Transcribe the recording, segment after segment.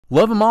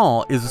Love 'Em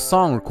All is a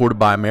song recorded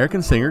by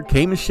American singer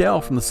K.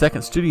 Michelle from the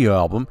second studio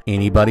album,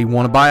 Anybody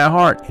Wanna Buy a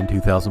Heart, in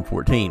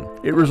 2014.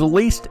 It was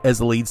released as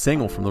the lead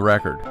single from the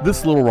record.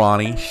 This Little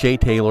Ronnie, Shay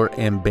Taylor,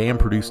 and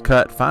band-produced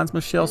cut finds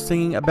Michelle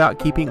singing about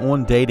keeping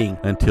on dating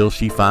until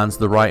she finds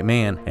the right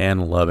man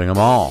and loving them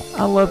all.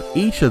 I love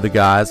each of the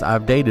guys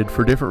I've dated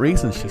for different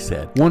reasons, she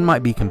said. One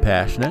might be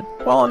compassionate,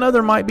 while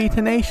another might be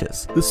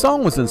tenacious. The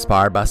song was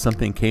inspired by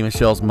something K.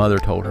 Michelle's mother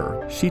told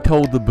her. She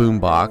told the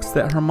boombox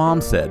that her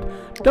mom said,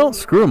 "Don't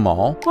screw 'em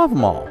all, love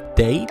 'em all.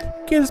 Date,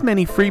 get as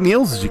many free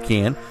meals as you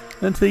can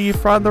until you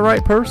find the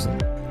right person."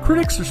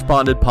 Critics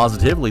responded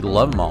positively to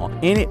Love 'Em All,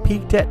 and it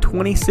peaked at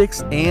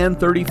 26 and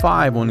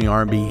 35 on the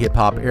R&B Hip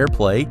Hop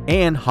Airplay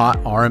and Hot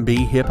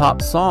R&B Hip Hop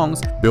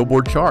Songs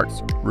Billboard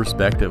charts,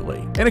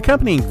 respectively. An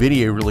accompanying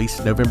video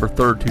released November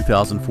 3rd,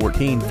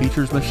 2014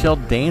 features Michelle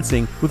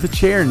dancing with a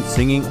chair and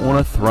singing on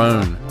a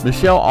throne.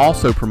 Michelle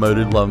also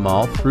promoted Love 'Em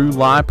All through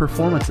live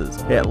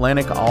performances.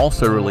 Atlantic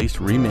also released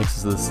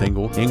remixes of the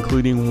single,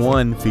 including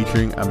one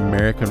featuring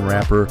American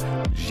rapper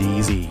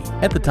Jeezy.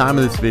 At the time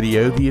of this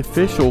video, the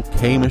official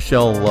K.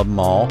 Michelle Love 'Em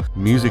All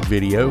music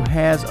video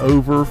has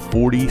over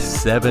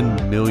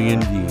 47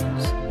 million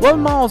views. Love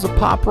 'Em All is a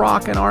pop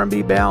rock and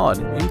R&B ballad,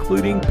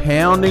 including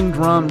pounding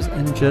drums,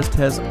 and just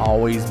has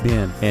always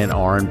been an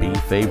R&B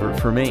favorite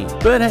for me.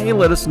 But hey,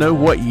 let us know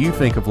what you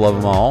think of Love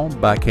 'Em All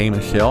by K.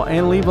 Michelle,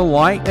 and leave a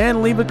like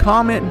and leave a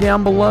comment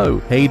down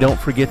below. Hey, don't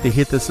forget to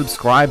hit the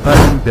subscribe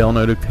button and bell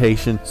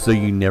notification so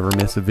you never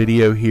miss a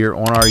video here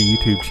on our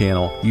YouTube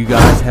channel. You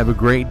guys have a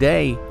great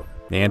day,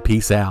 and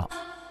peace out.